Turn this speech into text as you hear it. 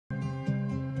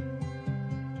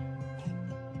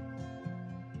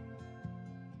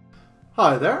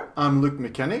Hi there, I'm Luke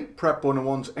McKinney, Prep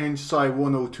 101's ENGSCI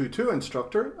 1022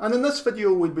 instructor, and in this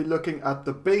video we'll be looking at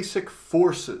the basic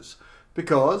forces,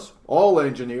 because all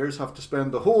engineers have to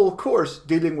spend the whole course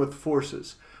dealing with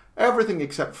forces. Everything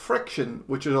except friction,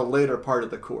 which is a later part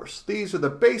of the course. These are the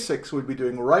basics we'll be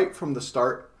doing right from the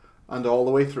start and all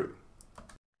the way through.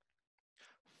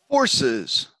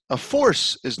 Forces. A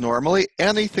force is normally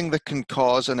anything that can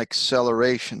cause an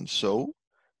acceleration. So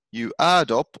you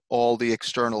add up all the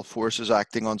external forces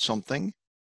acting on something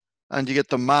and you get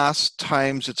the mass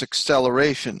times its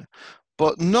acceleration.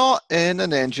 But not in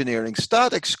an engineering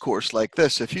statics course like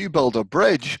this. If you build a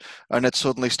bridge and it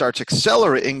suddenly starts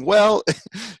accelerating, well,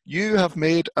 you have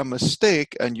made a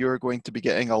mistake and you're going to be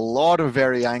getting a lot of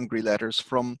very angry letters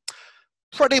from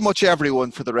pretty much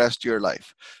everyone for the rest of your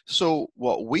life. So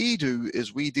what we do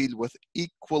is we deal with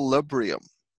equilibrium,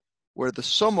 where the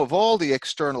sum of all the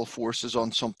external forces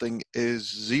on something is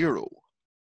zero.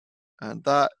 And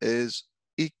that is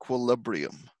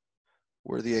equilibrium,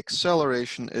 where the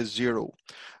acceleration is zero.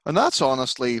 And that's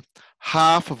honestly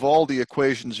half of all the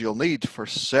equations you'll need for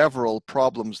several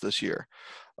problems this year.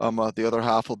 The other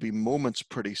half will be moments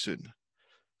pretty soon.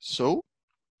 So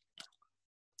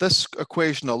this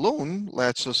equation alone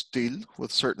lets us deal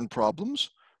with certain problems.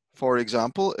 For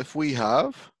example, if we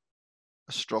have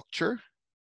a structure,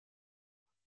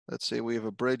 let's say we have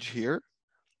a bridge here,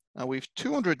 and we've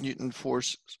 200 Newton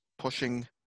force pushing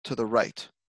to the right,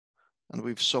 and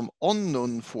we've some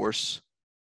unknown force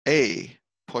A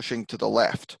pushing to the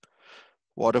left.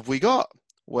 What have we got?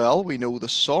 Well, we know the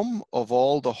sum of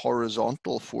all the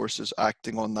horizontal forces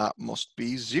acting on that must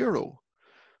be zero.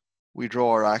 We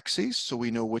draw our axes so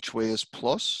we know which way is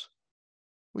plus.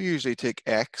 We usually take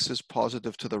x as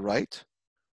positive to the right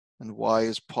and y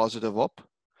is positive up.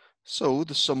 So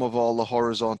the sum of all the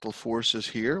horizontal forces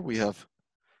here, we have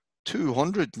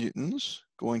 200 newtons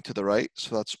going to the right,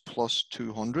 so that's plus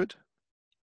 200.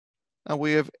 And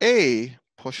we have A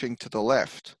pushing to the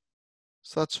left,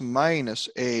 so that's minus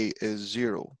A is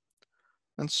 0.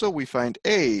 And so we find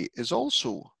A is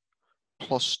also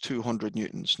plus 200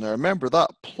 newtons. Now remember that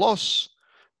plus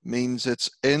means it's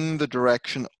in the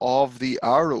direction of the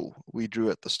arrow we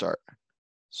drew at the start.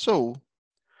 So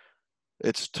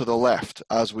it's to the left,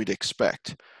 as we'd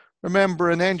expect.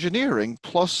 Remember, in engineering,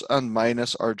 plus and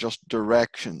minus are just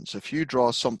directions. If you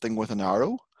draw something with an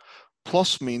arrow,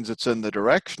 plus means it's in the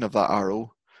direction of that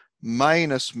arrow,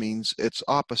 minus means it's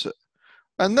opposite.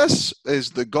 And this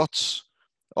is the guts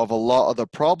of a lot of the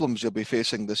problems you'll be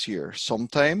facing this year.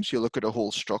 Sometimes you look at a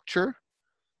whole structure,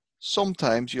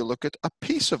 sometimes you look at a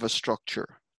piece of a structure,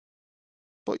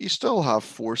 but you still have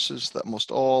forces that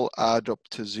must all add up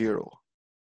to zero,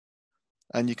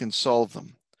 and you can solve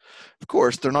them. Of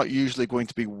course, they're not usually going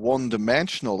to be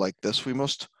one-dimensional like this. We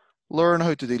must learn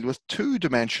how to deal with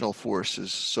two-dimensional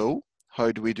forces. So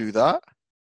how do we do that?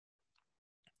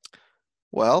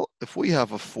 Well, if we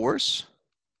have a force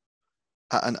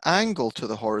at an angle to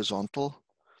the horizontal,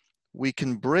 we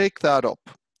can break that up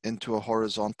into a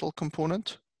horizontal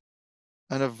component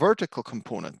and a vertical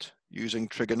component using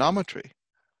trigonometry.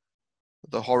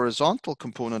 The horizontal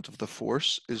component of the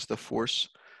force is the force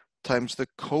times the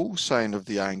cosine of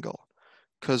the angle,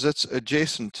 because it's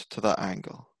adjacent to that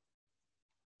angle.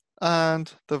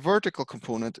 And the vertical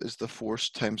component is the force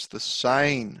times the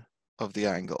sine of the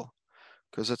angle,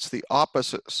 because it's the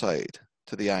opposite side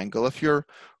to the angle. If you're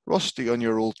rusty on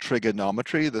your old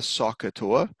trigonometry, the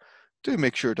SOHCAHTOA, do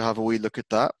make sure to have a wee look at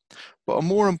that. But a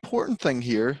more important thing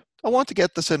here, I want to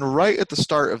get this in right at the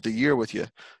start of the year with you.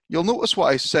 You'll notice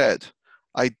what I said.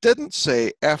 I didn't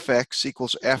say fx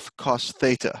equals f cos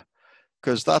theta,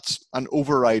 because that's an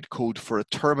override code for a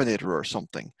terminator or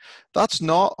something. That's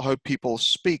not how people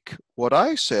speak. What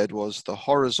I said was the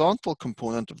horizontal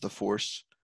component of the force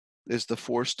is the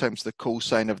force times the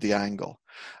cosine of the angle.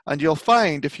 And you'll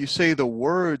find if you say the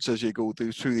words as you go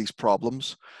through these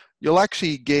problems, you'll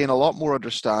actually gain a lot more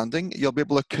understanding. You'll be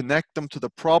able to connect them to the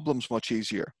problems much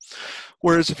easier.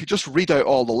 Whereas if you just read out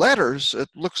all the letters, it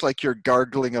looks like you're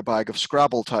gargling a bag of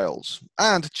Scrabble tiles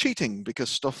and cheating because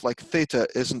stuff like theta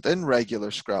isn't in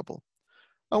regular Scrabble.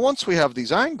 And once we have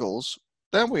these angles,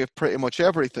 then we have pretty much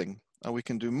everything and we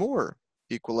can do more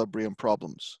equilibrium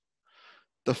problems.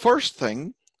 The first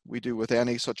thing we do with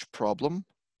any such problem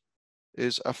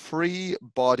is a free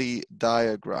body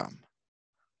diagram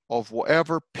of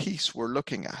whatever piece we're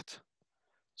looking at.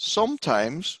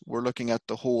 Sometimes we're looking at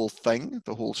the whole thing,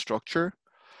 the whole structure.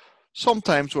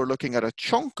 Sometimes we're looking at a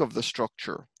chunk of the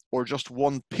structure or just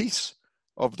one piece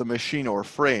of the machine or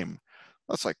frame.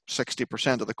 That's like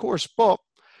 60% of the course, but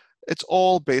it's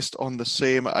all based on the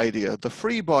same idea. The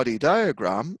free body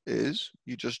diagram is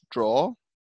you just draw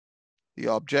the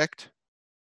object,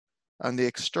 and the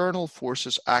external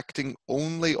forces acting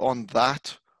only on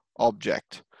that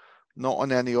object, not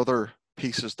on any other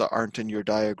pieces that aren't in your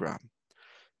diagram.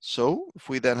 So if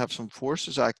we then have some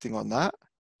forces acting on that,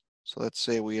 so let's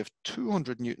say we have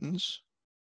 200 newtons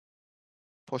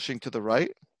pushing to the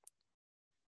right,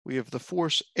 we have the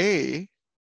force A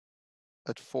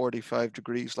at 45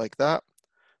 degrees like that,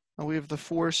 and we have the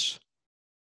force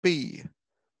B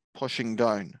pushing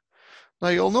down. Now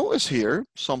you'll notice here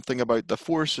something about the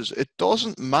forces. It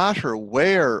doesn't matter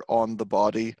where on the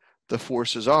body the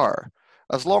forces are.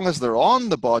 As long as they're on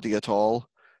the body at all,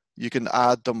 you can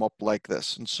add them up like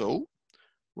this. And so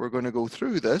we're going to go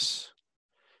through this.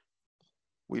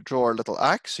 We draw our little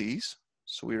axes,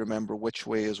 so we remember which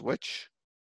way is which.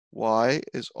 Y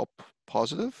is up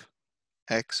positive,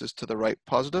 X is to the right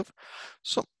positive.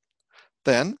 So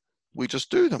then we just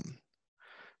do them.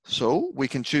 So we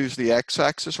can choose the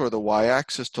x-axis or the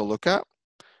y-axis to look at.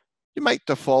 You might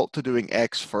default to doing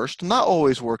x first, and that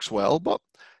always works well, but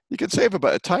you can save a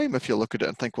bit of time if you look at it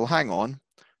and think, well, hang on,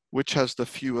 which has the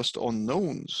fewest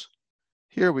unknowns?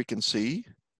 Here we can see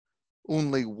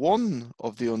only one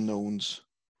of the unknowns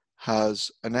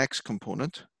has an x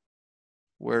component,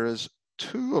 whereas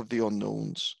two of the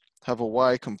unknowns have a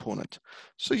y component.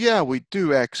 So yeah, we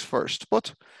do x first,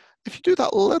 but if you do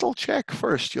that little check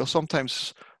first, you'll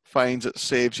sometimes find it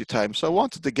saves you time. So I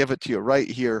wanted to give it to you right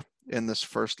here in this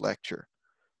first lecture.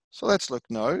 So let's look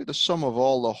now. The sum of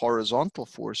all the horizontal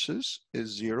forces is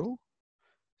 0.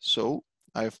 So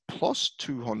I have plus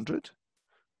 200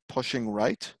 pushing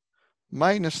right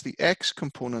minus the x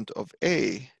component of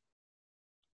A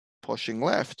pushing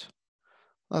left.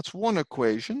 That's one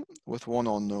equation with one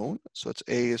unknown. So it's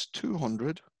A is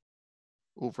 200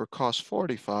 over cos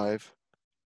 45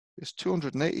 is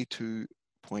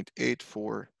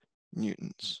 282.84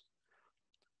 newtons.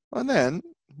 And then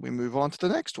we move on to the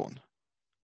next one.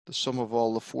 The sum of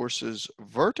all the forces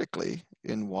vertically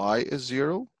in y is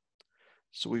 0.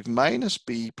 So we've minus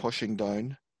b pushing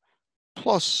down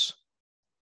plus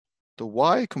the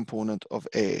y component of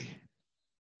A.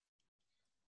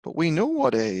 But we know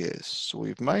what A is, so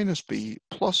we've minus b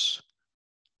plus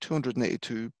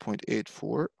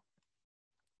 282.84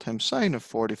 times sine of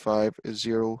 45 is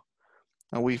 0,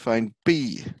 and we find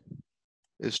B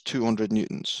is 200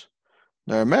 newtons.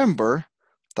 Now remember,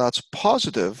 that's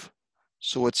positive,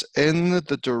 so it's in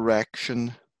the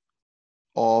direction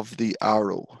of the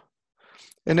arrow.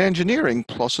 In engineering,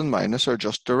 plus and minus are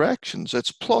just directions.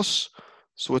 It's plus,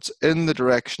 so it's in the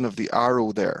direction of the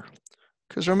arrow there.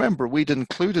 Because remember, we'd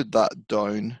included that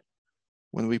down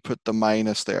when we put the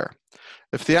minus there.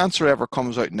 If the answer ever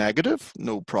comes out negative,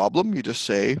 no problem. You just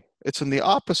say it's in the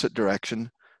opposite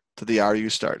direction to the arrow you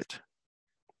started.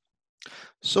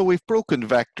 So we've broken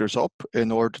vectors up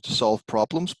in order to solve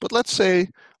problems, but let's say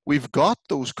we've got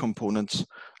those components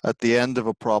at the end of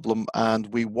a problem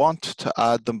and we want to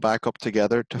add them back up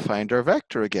together to find our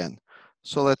vector again.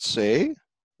 So let's say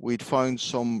we'd found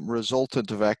some resultant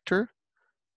vector,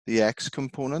 the x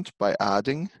component, by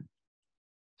adding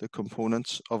the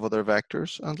components of other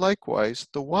vectors, and likewise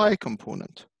the y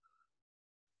component.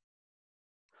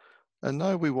 And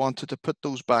now we wanted to put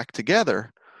those back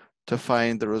together to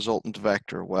find the resultant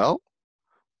vector. Well,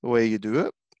 the way you do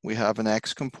it, we have an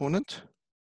x component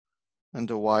and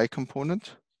a y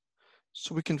component.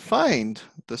 So we can find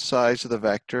the size of the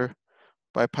vector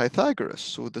by Pythagoras.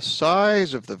 So the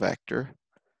size of the vector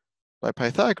by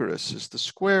Pythagoras is the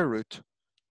square root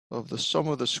of the sum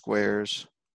of the squares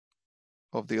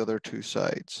of the other two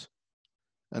sides.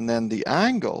 And then the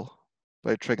angle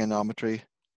by trigonometry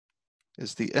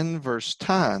is the inverse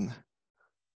tan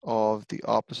of the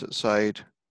opposite side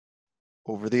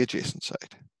over the adjacent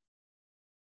side.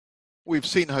 We've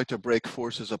seen how to break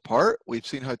forces apart. We've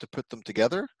seen how to put them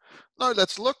together. Now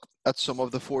let's look at some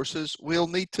of the forces we'll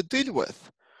need to deal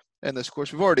with. In this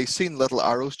course, we've already seen little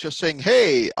arrows just saying,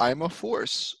 hey, I'm a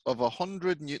force of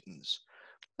 100 newtons.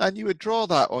 And you would draw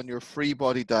that on your free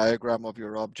body diagram of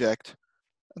your object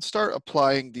and start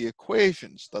applying the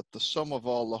equations that the sum of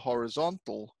all the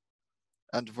horizontal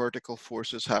and vertical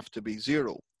forces have to be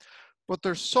 0. But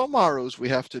there's some arrows we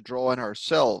have to draw in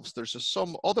ourselves. There's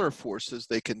some other forces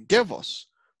they can give us,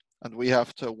 and we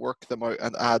have to work them out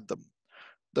and add them.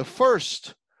 The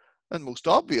first and most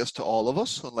obvious to all of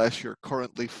us, unless you're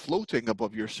currently floating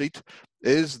above your seat,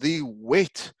 is the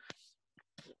weight.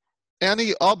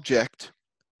 Any object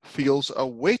feels a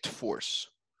weight force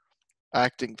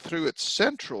acting through its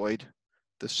centroid,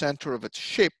 the center of its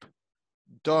shape,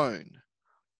 down.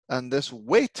 And this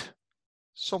weight,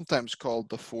 sometimes called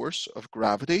the force of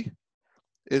gravity,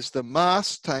 is the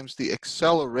mass times the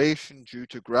acceleration due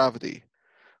to gravity.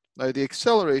 Now the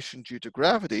acceleration due to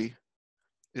gravity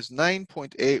is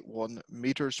 9.81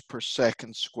 meters per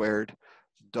second squared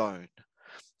down.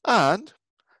 And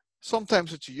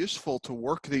sometimes it's useful to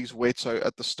work these weights out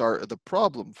at the start of the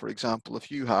problem. For example,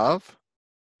 if you have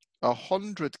a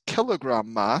 100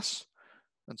 kilogram mass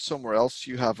and somewhere else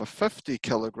you have a 50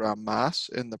 kilogram mass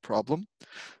in the problem,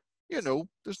 you know,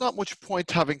 there's not much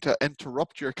point having to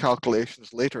interrupt your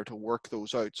calculations later to work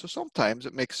those out. So sometimes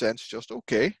it makes sense just,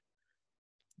 okay,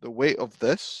 the weight of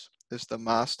this is the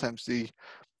mass times the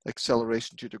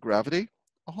acceleration due to gravity.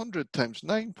 100 times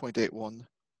 9.81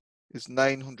 is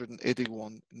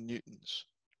 981 newtons.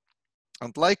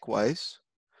 And likewise,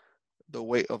 the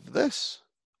weight of this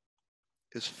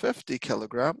is 50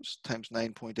 kilograms times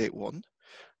 9.81.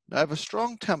 Now I have a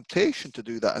strong temptation to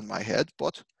do that in my head,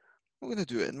 but I'm going to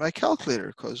do it in my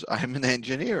calculator because I'm an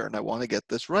engineer and I want to get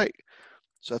this right.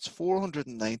 So that's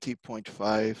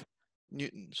 490.5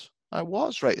 newtons. I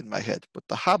was right in my head, but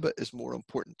the habit is more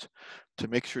important to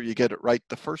make sure you get it right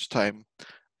the first time,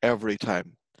 every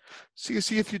time. So you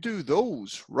see, if you do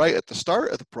those right at the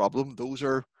start of the problem, those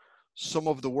are some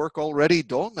of the work already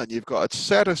done and you've got it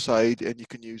set aside and you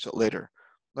can use it later.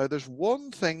 Now there's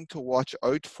one thing to watch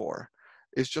out for,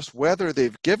 is just whether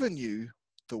they've given you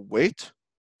the weight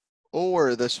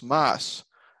or this mass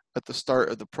at the start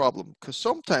of the problem. Because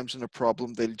sometimes in a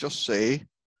problem, they'll just say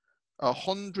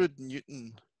 100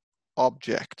 Newton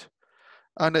object.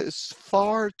 And it's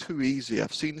far too easy.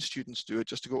 I've seen students do it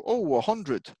just to go, oh,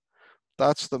 100.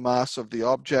 That's the mass of the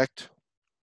object.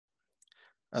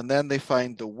 And then they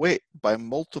find the weight by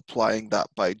multiplying that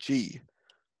by g.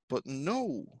 But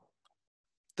no,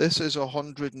 this is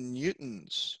 100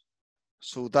 newtons.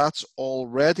 So that's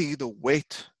already the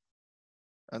weight.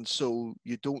 And so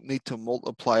you don't need to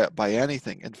multiply it by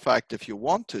anything. In fact, if you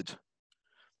wanted,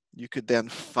 you could then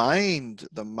find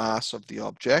the mass of the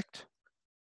object.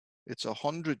 It's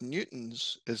 100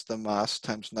 newtons is the mass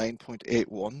times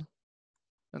 9.81.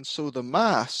 And so the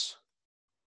mass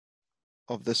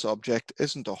of this object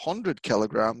isn't 100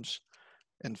 kilograms.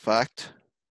 In fact,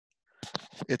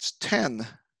 it's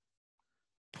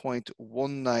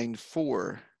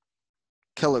 10.194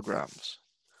 kilograms.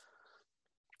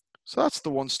 So that's the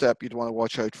one step you'd want to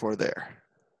watch out for there.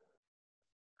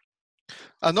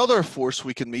 Another force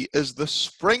we can meet is the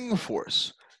spring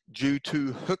force due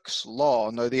to Hooke's law.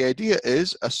 Now the idea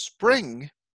is a spring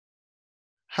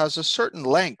has a certain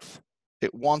length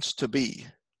it wants to be,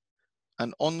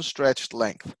 an unstretched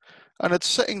length, and it's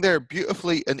sitting there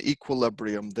beautifully in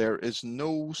equilibrium. There is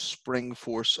no spring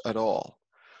force at all.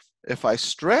 If I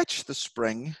stretch the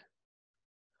spring,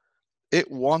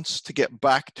 it wants to get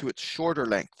back to its shorter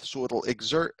length, so it'll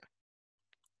exert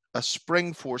a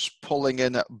spring force pulling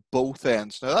in at both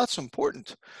ends. Now that's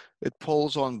important. It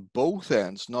pulls on both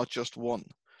ends, not just one.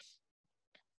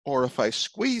 Or if I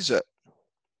squeeze it,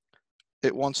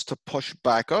 it wants to push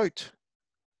back out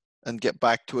and get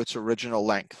back to its original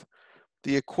length.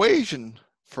 The equation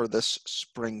for this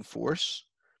spring force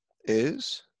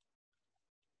is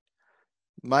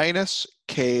minus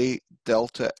k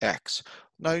delta x.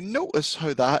 Now notice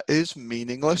how that is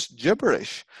meaningless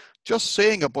gibberish. Just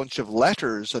saying a bunch of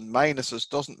letters and minuses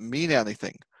doesn't mean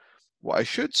anything. What I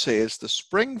should say is the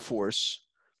spring force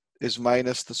is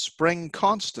minus the spring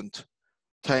constant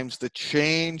times the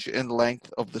change in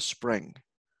length of the spring.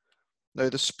 Now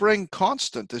the spring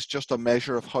constant is just a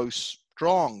measure of how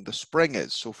strong the spring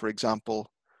is. So for example,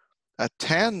 a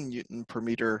 10 Newton per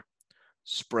meter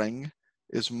spring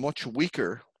is much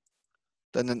weaker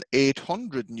than an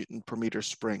 800 Newton per meter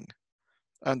spring.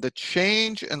 And the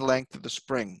change in length of the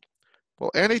spring, well,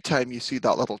 anytime you see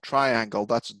that little triangle,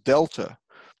 that's delta,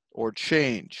 or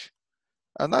change.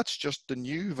 And that's just the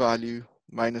new value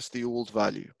minus the old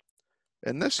value.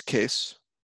 In this case,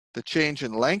 the change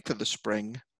in length of the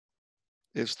spring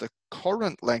is the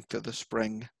current length of the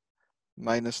spring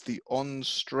minus the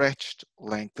unstretched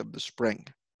length of the spring.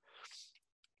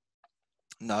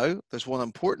 Now, there's one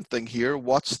important thing here.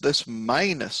 What's this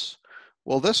minus?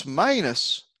 Well, this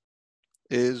minus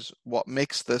is what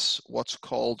makes this what's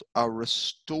called a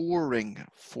restoring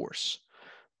force.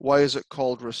 Why is it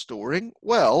called restoring?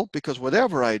 Well, because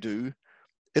whatever I do,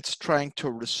 it's trying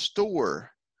to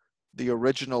restore the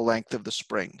original length of the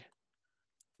spring.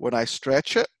 When I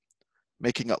stretch it,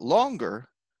 making it longer,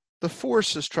 the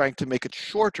force is trying to make it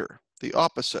shorter, the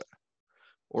opposite.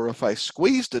 Or if I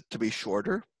squeezed it to be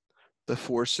shorter, the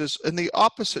force is in the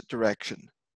opposite direction,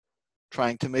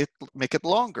 trying to make it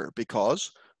longer,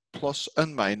 because plus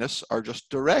and minus are just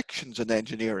directions in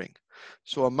engineering.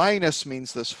 So a minus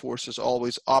means this force is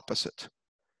always opposite.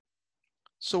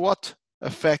 So what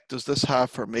effect does this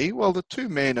have for me? Well, the two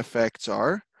main effects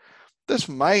are this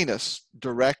minus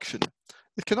direction,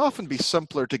 it can often be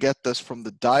simpler to get this from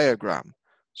the diagram.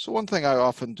 So one thing I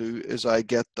often do is I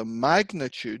get the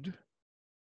magnitude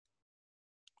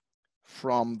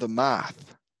from the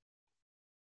math.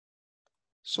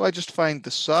 So I just find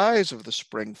the size of the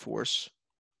spring force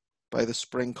by the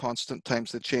spring constant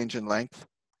times the change in length,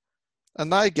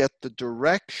 and I get the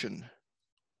direction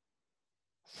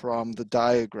from the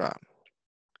diagram.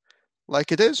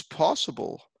 Like, it is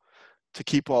possible to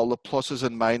keep all the pluses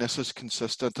and minuses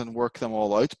consistent and work them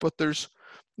all out, but there's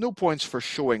no points for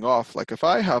showing off. Like, if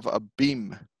I have a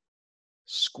beam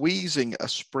squeezing a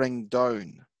spring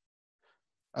down,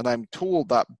 and I'm told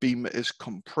that beam is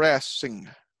compressing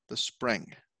the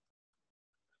spring,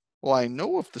 well, I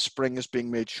know if the spring is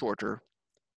being made shorter,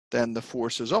 then the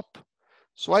force is up.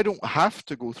 So I don't have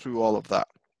to go through all of that.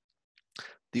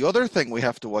 The other thing we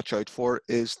have to watch out for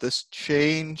is this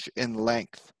change in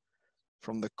length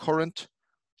from the current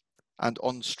and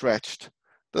unstretched.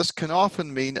 This can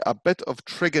often mean a bit of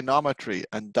trigonometry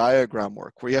and diagram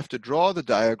work, where you have to draw the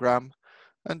diagram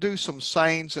and do some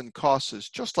sines and coses,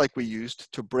 just like we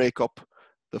used to break up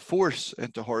the force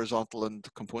into horizontal and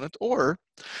component, or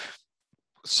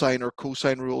sine or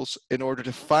cosine rules in order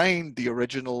to find the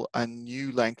original and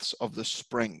new lengths of the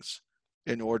springs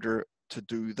in order to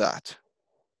do that.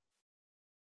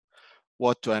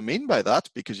 What do I mean by that?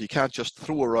 Because you can't just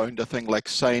throw around a thing like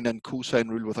sine and cosine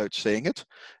rule without saying it.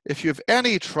 If you have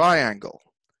any triangle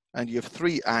and you have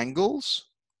three angles,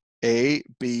 A,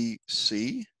 B,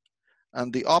 C,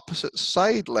 and the opposite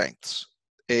side lengths,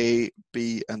 A,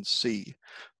 B, and C,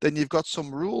 then you've got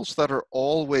some rules that are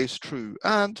always true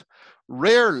and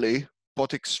rarely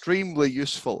but extremely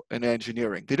useful in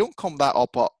engineering. They don't come that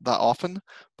up that often,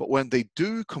 but when they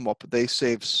do come up, they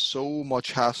save so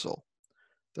much hassle.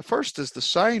 The first is the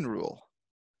sine rule.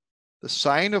 The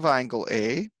sine of angle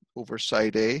A over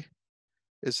side A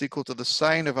is equal to the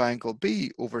sine of angle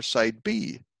B over side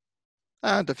B.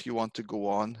 And if you want to go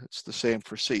on, it's the same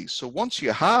for C. So once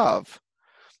you have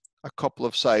a couple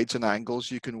of sides and angles,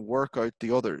 you can work out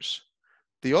the others.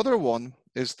 The other one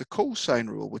is the cosine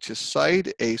rule, which is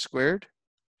side A squared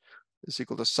is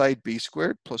equal to side B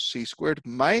squared plus C squared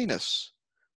minus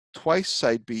twice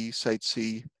side B, side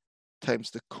C,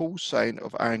 times the cosine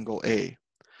of angle A.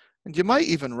 And you might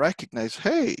even recognize,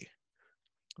 hey,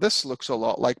 this looks a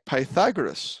lot like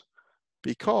Pythagoras,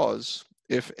 because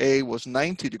if A was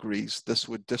 90 degrees, this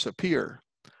would disappear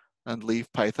and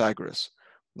leave Pythagoras.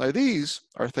 Now, these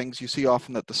are things you see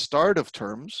often at the start of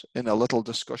terms in a little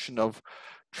discussion of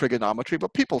trigonometry,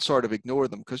 but people sort of ignore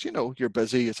them because, you know, you're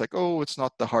busy. It's like, oh, it's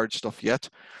not the hard stuff yet.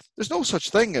 There's no such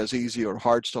thing as easy or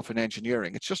hard stuff in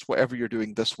engineering. It's just whatever you're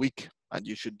doing this week, and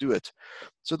you should do it.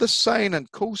 So this sine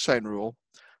and cosine rule,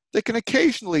 they can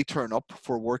occasionally turn up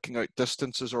for working out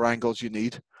distances or angles you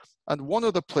need. And one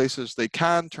of the places they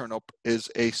can turn up is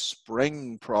a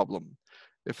spring problem.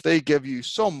 If they give you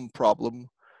some problem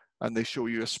and they show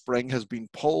you a spring has been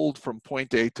pulled from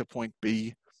point A to point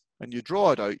B, and you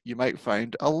draw it out, you might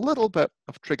find a little bit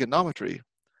of trigonometry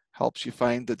helps you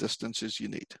find the distances you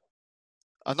need.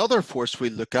 Another force we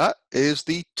look at is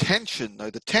the tension.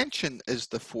 Now, the tension is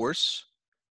the force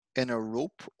in a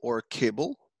rope or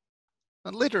cable.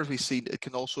 And later we see it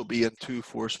can also be in two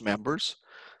force members.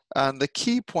 And the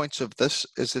key points of this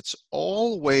is it's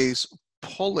always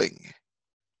pulling.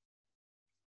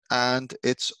 And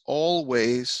it's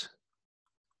always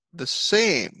the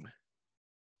same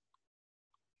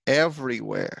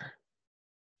everywhere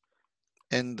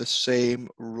in the same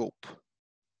rope.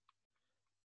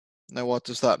 Now, what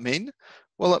does that mean?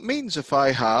 Well, it means if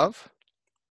I have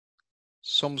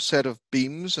some set of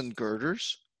beams and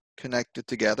girders connected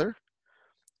together,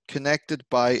 connected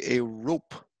by a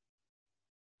rope,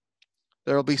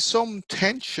 there'll be some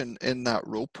tension in that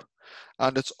rope,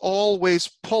 and it's always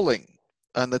pulling,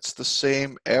 and it's the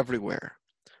same everywhere.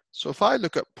 So if I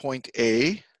look at point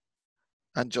A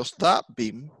and just that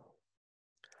beam,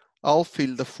 I'll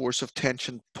feel the force of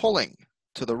tension pulling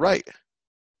to the right.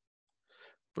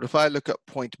 But if I look at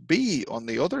point B on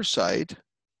the other side,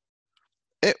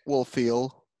 it will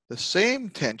feel the same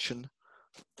tension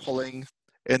pulling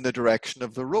in the direction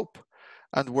of the rope.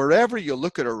 And wherever you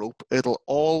look at a rope, it'll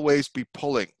always be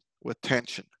pulling with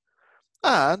tension.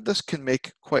 And this can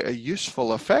make quite a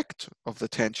useful effect of the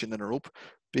tension in a rope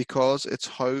because it's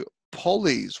how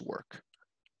pulleys work.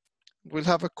 We'll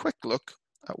have a quick look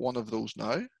at one of those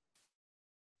now.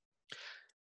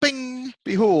 Bing!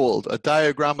 Behold, a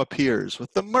diagram appears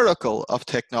with the miracle of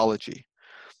technology.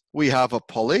 We have a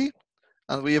pulley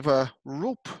and we have a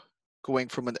rope going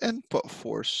from an input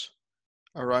force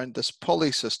around this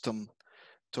pulley system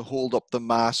to hold up the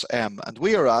mass M, and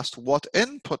we are asked what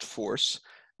input force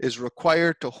is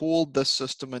required to hold this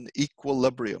system in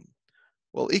equilibrium.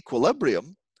 Well,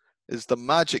 equilibrium is the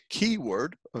magic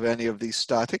keyword of any of these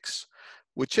statics,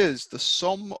 which is the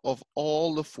sum of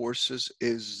all the forces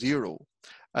is 0.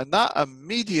 And that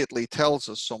immediately tells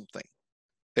us something.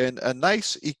 In a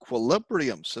nice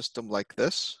equilibrium system like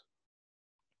this,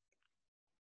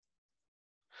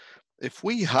 if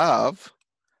we have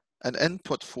an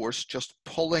input force just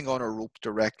pulling on a rope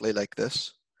directly like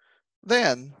this,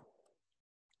 then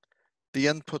the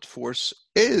input force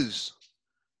is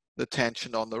the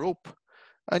tension on the rope.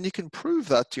 And you can prove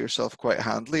that to yourself quite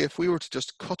handily. If we were to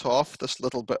just cut off this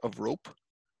little bit of rope,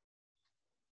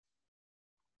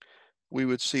 we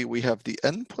would see we have the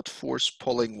input force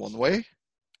pulling one way,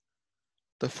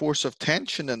 the force of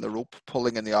tension in the rope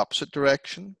pulling in the opposite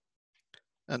direction,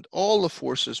 and all the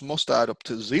forces must add up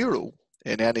to 0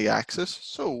 in any axis,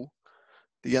 so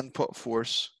the input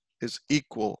force is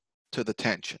equal to the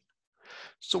tension.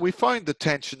 So we found the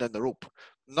tension in the rope.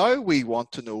 Now we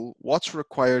want to know what's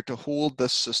required to hold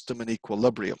this system in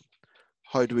equilibrium.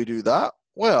 How do we do that?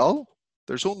 Well,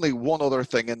 there's only one other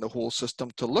thing in the whole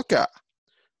system to look at.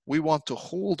 We want to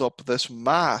hold up this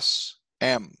mass,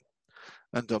 M.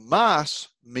 And a mass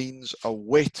means a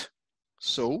weight.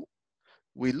 So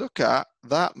we look at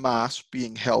that mass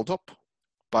being held up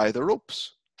by the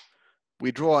ropes.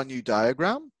 We draw a new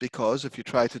diagram because if you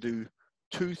try to do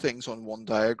two things on one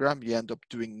diagram, you end up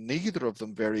doing neither of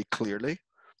them very clearly.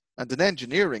 And in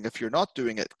engineering, if you're not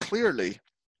doing it clearly,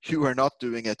 you are not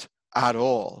doing it at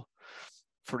all.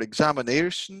 For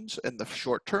examinations in the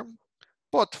short term,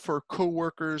 but for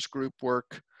co-workers, group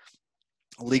work,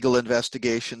 legal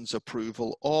investigations,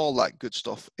 approval, all that good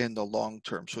stuff in the long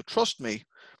term. So trust me,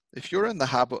 if you're in the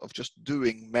habit of just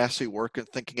doing messy work and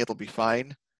thinking it'll be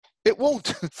fine, it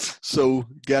won't. So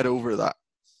get over that.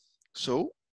 So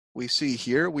we see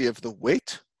here we have the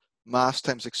weight, mass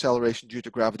times acceleration due to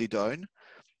gravity down.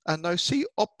 And now see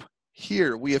up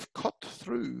here, we have cut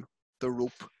through the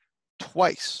rope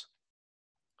twice.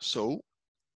 So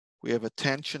we have a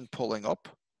tension pulling up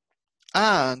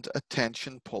and a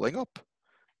tension pulling up.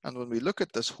 And when we look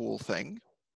at this whole thing,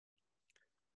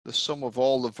 the sum of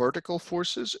all the vertical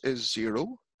forces is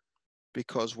 0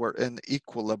 because we're in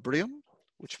equilibrium,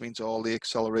 which means all the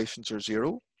accelerations are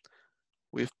 0.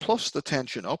 We've plus the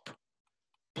tension up,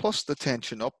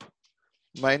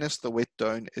 minus the weight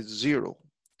down is 0.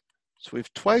 So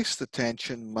we've twice the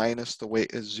tension minus the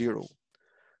weight is 0.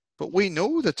 But we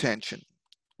know the tension.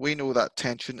 We know that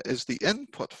tension is the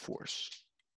input force.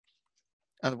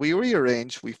 And we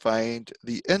rearrange, we find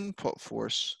the input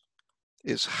force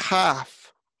is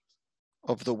half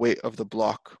of the weight of the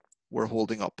block we're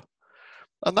holding up.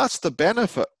 And that's the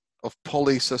benefit of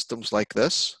pulley systems like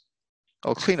this.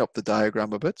 I'll clean up the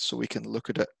diagram a bit so we can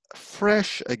look at it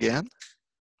fresh again.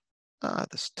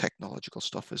 This technological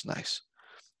stuff is nice.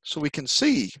 So we can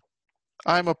see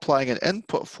I'm applying an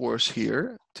input force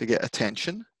here to get a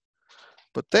tension.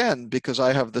 But then because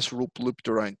I have this rope looped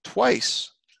around twice,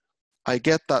 I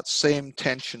get that same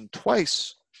tension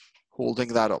twice holding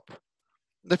that up.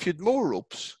 And if you had more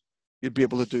ropes, you'd be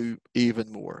able to do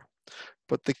even more.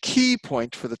 But the key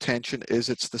point for the tension is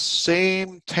it's the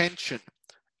same tension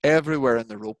everywhere in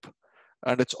the rope,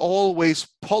 and it's always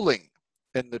pulling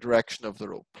in the direction of the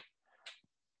rope.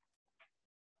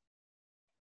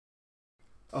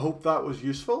 I hope that was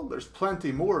useful. There's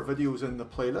plenty more videos in the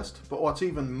playlist, but what's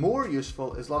even more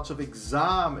useful is lots of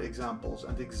exam examples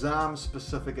and exam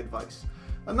specific advice.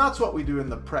 And that's what we do in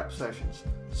the prep sessions.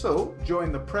 So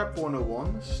join the Prep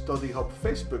 101 Study Hub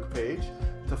Facebook page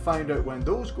to find out when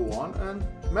those go on, and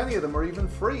many of them are even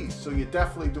free, so you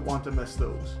definitely don't want to miss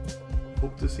those.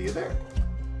 Hope to see you there.